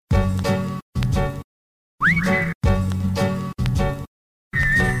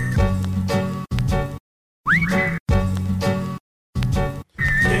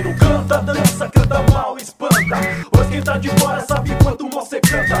dança, canta mal, espanta. Pois quem tá de fora sabe quanto você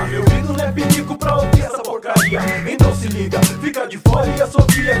canta. Meu ouvido não é pinico pra ouvir essa porcaria. Então se liga, fica de fora e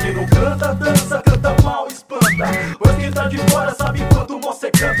assovia. Quem não canta, dança, canta mal, espanta. Pois quem tá de fora sabe quanto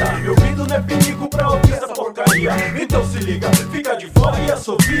você canta. Meu ouvido não é pinico pra ouvir essa porcaria. Então se liga, fica de fora e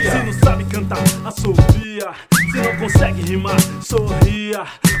assovia. Se não sabe cantar, assovia. Se não consegue rimar, sorria.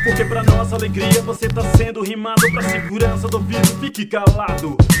 Porque pra nossa alegria você tá sendo rimado. Pra segurança do ouvido, fique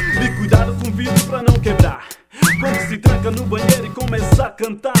calado. E cuidado com o vidro pra não quebrar. Quando se tranca no banheiro e começa a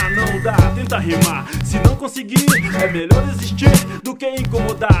cantar, não dá, tenta rimar. Se não conseguir, é melhor desistir do que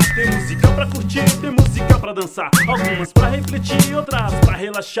incomodar. Tem música pra curtir, tem música pra dançar. Algumas pra refletir, outras pra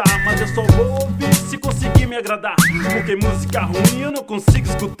relaxar. Mas eu só vou ouvir se conseguir me agradar. Porque música ruim eu não consigo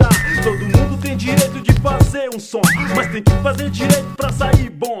escutar. Todo mundo tem direito de fazer um som, mas tem que fazer direito pra sair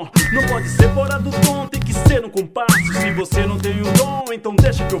bom. Não pode ser fora do tom, tem que ser no compasso. Se você não tem o dom, então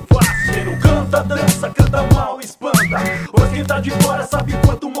deixa que eu faço. Quem não canta, dança, canta mal, espanta. Pois quem tá de fora sabe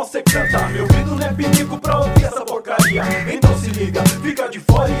quanto você canta. Meu ouvido não é pinico pra ouvir essa porcaria. Então se liga, fica de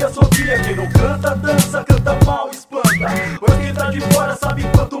fora e assovia. Quem não canta, dança, canta mal, espanta. Pois quem tá de fora sabe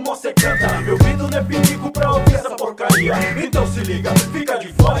quanto você canta. Meu ouvido não é pinico pra ouvir essa porcaria. Então se liga, fica de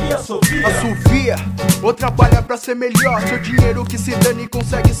fora e assovia. Assovia, ou trabalha pra ser melhor. Seu dinheiro que se dane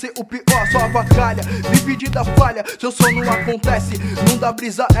consegue ser o pior. Só avacalha, vive de da falha. Seu som não acontece, não dá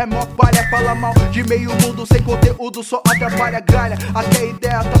brisa, é mó palha. Fala mal de meio mundo sem conteúdo, só atrapalha gralha. Aqui a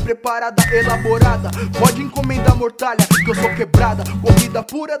ideia tá preparada, elaborada. Pode encomendar mortalha, que eu sou quebrada. Corrida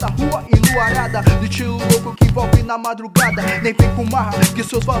pura da rua enluarada. De estilo louco que envolve na madrugada. Nem vem com marra, que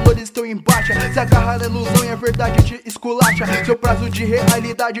seus valores estão em baixa. Se agarra na ilusão e a verdade te esculacha. Seu prazo de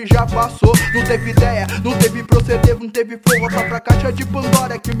realidade já passou. Não teve ideia, não teve proceder, não teve flow. Volta pra caixa de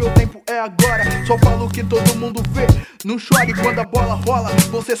Pandora, que o meu tempo é agora. Só falo o que todo mundo vê, não chore quando a bola rola,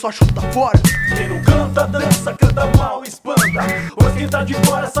 você só chuta fora. Quem não canta, dança, canta mal, espanta. Pois quem tá de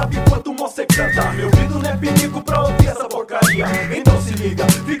fora sabe quanto você canta. Meu ouvido não é pinico pra ouvir essa porcaria. Então se liga,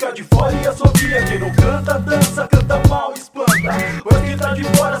 fica de fora e assovia. Quem não canta, dança, canta mal, espanta. Pois quem tá de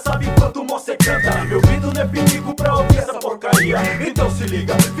fora sabe quanto você canta. Meu ouvido não é pinico pra ouvir essa porcaria. Então se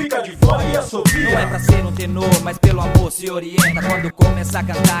liga, fica de fora e assovia. Não é pra ser um tenor, mas pelo amor se orienta. Quando começa a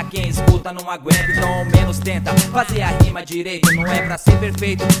cantar, quem escuta não aguenta. Então ao menos tenta fazer a rima direito. Não é pra ser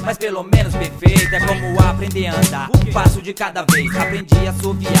perfeito, mas pelo menos perfeito. É como aprender a andar, um passo de cada vez. Aprendi a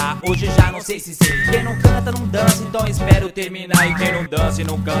assoviar, hoje já não sei se sei. Quem não canta não dança, então espero terminar. E quem não dança e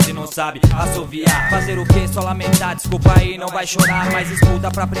não canta e não sabe assoviar, fazer o que? Só lamentar, desculpa aí, não vai chorar. Mas escuta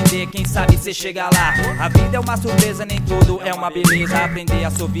pra aprender, quem sabe cê chega lá. A vida é uma surpresa, nem tudo é uma beleza. Aprender a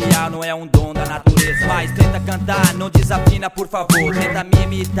assoviar não é um dom da natureza. Mas tenta cantar, não desafina por favor. Tenta me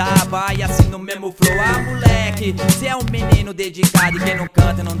imitar, vai assim no mesmo flow. Ah moleque, cê é um menino dedicado. E quem não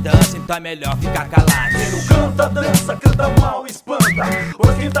canta não dança, então é melhor ficar calado. Quem não canta, dança, canta mal, espanta.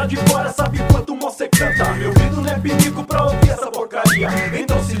 Pois quem tá de fora sabe quanto você canta. Meu ouvido não é pinico pra ouvir essa porcaria.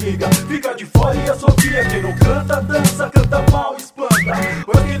 Então se liga, fica de fora e assovia. Quem não canta, dança, canta mal.